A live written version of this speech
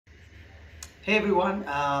Hey everyone,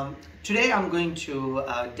 today I'm going to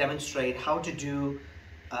demonstrate how to do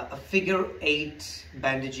a figure 8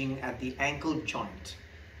 bandaging at the ankle joint.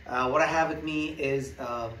 What I have with me is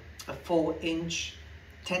a 4-inch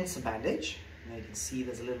tensor bandage. Now you can see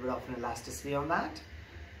there's a little bit of an elasticity on that.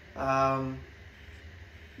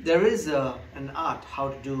 There is an art how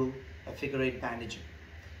to do a figure 8 bandaging.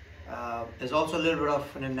 There's also a little bit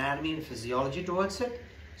of an anatomy and physiology towards it.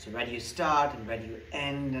 So where do you start and where do you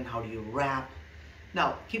end and how do you wrap?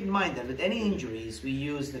 Now keep in mind that with any injuries we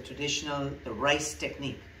use the traditional RICE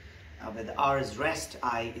technique where the R is rest,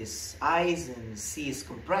 I is eyes, and C is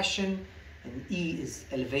compression, and E is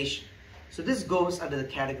elevation. So this goes under the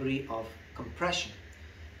category of compression.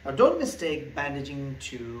 Now don't mistake bandaging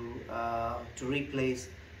to replace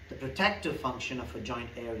the protective function of a joint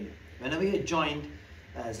area. Whenever your joint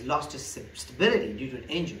has lost its stability due to an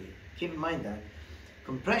injury, keep in mind that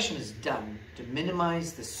compression is done to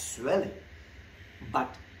minimize the swelling,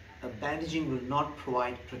 but a bandaging will not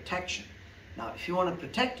provide protection. Now, if you want to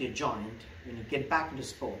protect your joint when you get back into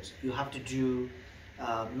sports, you have to do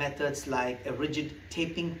methods like a rigid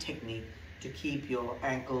taping technique to keep your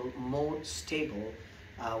ankle more stable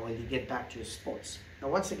when you get back to your sports. Now,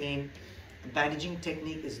 once again, the bandaging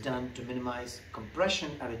technique is done to minimize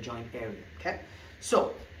compression at a joint area. Okay,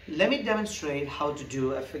 so let me demonstrate how to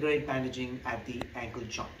do a figure 8 bandaging at the ankle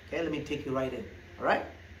joint. Okay, let me take you right in.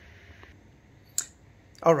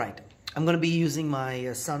 All right, I'm going to be using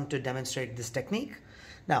my son to demonstrate this technique.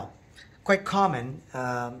 Now, quite common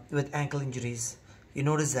with ankle injuries, you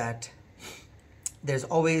notice that there's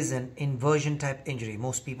always an inversion type injury.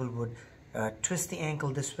 Most people would twist the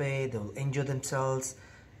ankle this way, they'll injure themselves,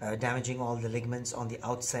 damaging all the ligaments on the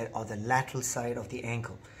outside or the lateral side of the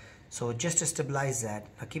ankle. So just to stabilize that,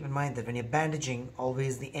 keep in mind that when you're bandaging,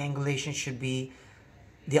 always the angulation should be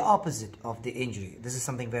the opposite of the injury. This is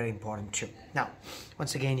something very important too. Now,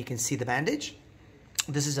 once again, you can see the bandage.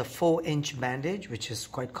 This is a 4-inch bandage, which is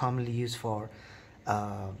quite commonly used for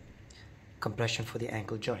compression for the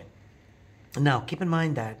ankle joint. Now, keep in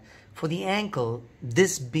mind that for the ankle,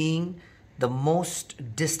 this being the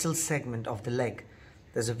most distal segment of the leg,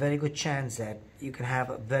 there's a very good chance that you can have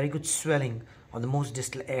a very good swelling on the most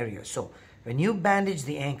distal area. So when you bandage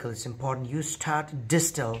the ankle, it's important you start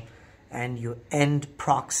distal and you end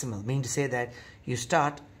proximal, meaning to say that you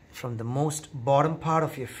start from the most bottom part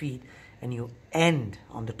of your feet and you end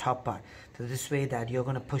on the top part. So this way that you're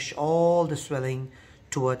going to push all the swelling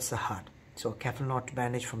towards the heart. So careful not to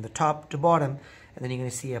bandage from the top to bottom, and then you're going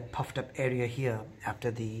to see a puffed up area here after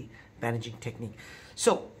the bandaging technique.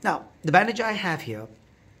 So now the bandage I have here,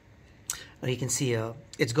 you can see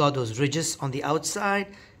it's got those ridges on the outside,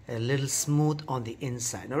 a little smooth on the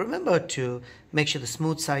inside. Now remember to make sure the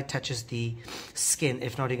smooth side touches the skin.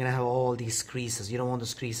 If not, you're going to have all these creases. You don't want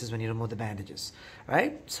those creases when you remove the bandages,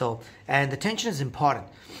 right? So, and the tension is important.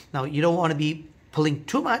 Now you don't want to be pulling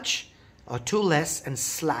too much or too less and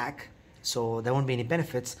slack, so there won't be any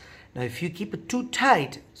benefits. Now if you keep it too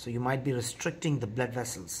tight, so you might be restricting the blood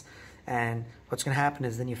vessels, and what's going to happen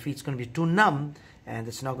is then your feet's going to be too numb and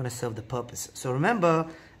it's not going to serve the purpose. So remember,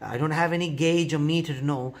 I don't have any gauge or meter to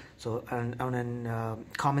know, so on a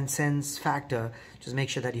common sense factor, just make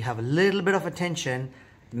sure that you have a little bit of attention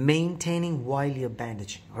maintaining while you're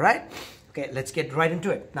bandaging. All right, okay, let's get right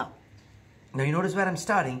into it. Now you notice where I'm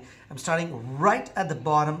starting right at the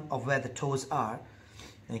bottom of where the toes are,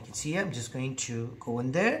 and you can see I'm just going to go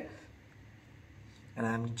in there and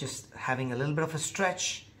I'm just having a little bit of a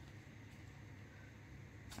stretch.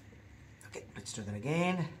 Okay, let's do that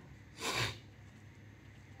again.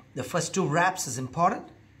 The first 2 wraps is important.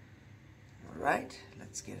 All right,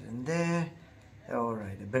 let's get it in there. All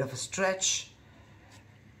right, a bit of a stretch.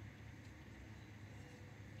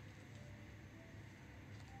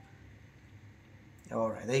 All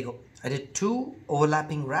right, there you go. I did 2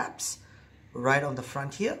 overlapping wraps right on the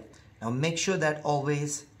front here. Now make sure that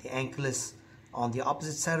always the ankle is on the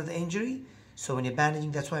opposite side of the injury. So when you're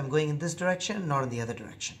bandaging, that's why I'm going in this direction, not in the other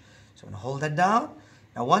direction. So I'm going to hold that down.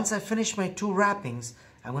 Now once I finish my 2 wrappings,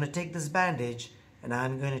 I'm going to take this bandage and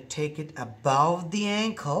I'm going to take it above the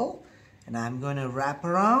ankle and I'm going to wrap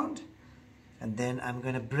around, and then I'm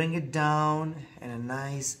going to bring it down in a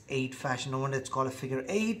nice 8 fashion. No wonder it's called a figure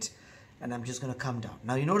 8, and I'm just going to come down.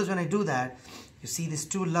 Now you notice when I do that, you see these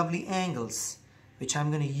 2 lovely angles which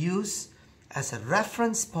I'm going to use as a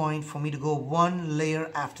reference point for me to go one layer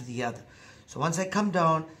after the other. So once I come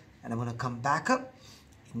down and I'm going to come back up,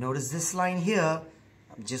 you notice this line here,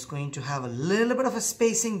 I'm just going to have a little bit of a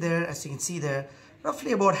spacing there, as you can see there,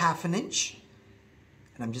 roughly about ½ an inch.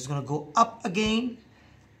 And I'm just going to go up again,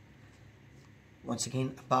 once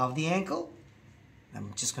again above the ankle,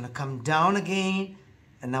 I'm just going to come down again,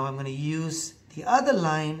 and now I'm going to use the other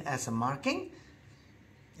line as a marking.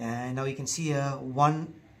 And now you can see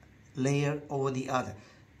one layer over the other.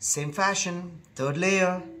 Same fashion, third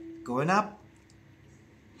layer, going up.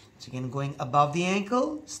 So again, going above the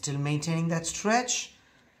ankle, still maintaining that stretch.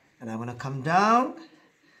 And I'm going to come down.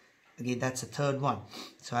 Again, that's the third one.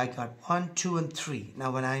 So I got 1, 2, and 3.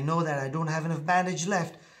 Now when I know that I don't have enough bandage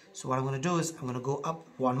left, so what I'm going to do is I'm going to go up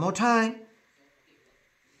one more time.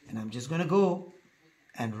 And I'm just going to go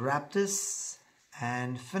and wrap this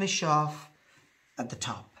and finish off at the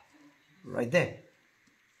top. Right there.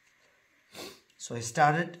 So I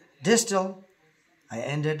started distal, I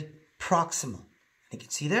ended proximal. You can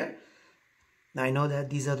see there. Now I know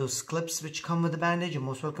that these are those clips which come with the bandage. You're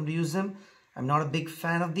most welcome to use them. I'm not a big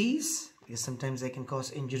fan of these because sometimes they can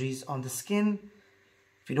cause injuries on the skin.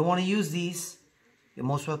 If you don't want to use these, you're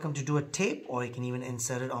most welcome to do a tape, or you can even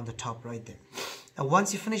insert it on the top right there. Now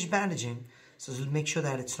once you finish bandaging, so make sure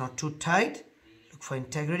that it's not too tight. Look for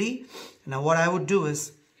integrity. Now what I would do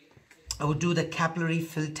is I would do the capillary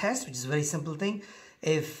fill test, which is a very simple thing.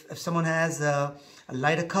 If someone has a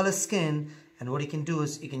lighter color skin, and what you can do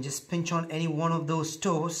is you can just pinch on any one of those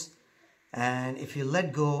toes, and if you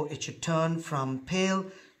let go, it should turn from pale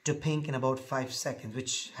to pink in about 5 seconds,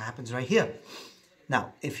 which happens right here.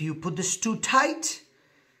 Now, if you put this too tight,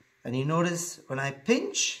 and you notice when I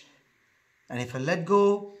pinch, and if I let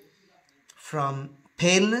go from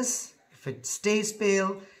paleness, if it stays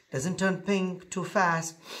pale, doesn't turn pink too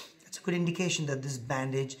fast, it's a good indication that this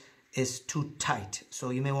bandage is too tight.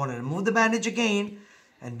 So you may want to remove the bandage again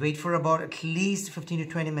and wait for about at least 15 to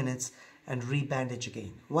 20 minutes and re-bandage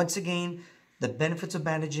again. Once again, the benefits of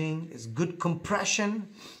bandaging is good compression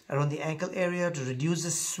around the ankle area to reduce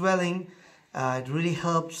the swelling. It really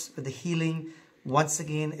helps with the healing. Once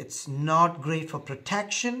again, it's not great for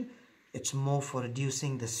protection. It's more for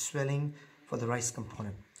reducing the swelling for the rice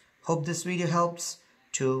component. Hope this video helps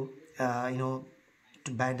to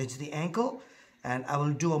to bandage the ankle, and I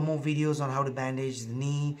will do more videos on how to bandage the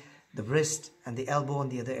knee, the wrist, and the elbow, and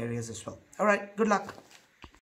the other areas as well. All right, good luck.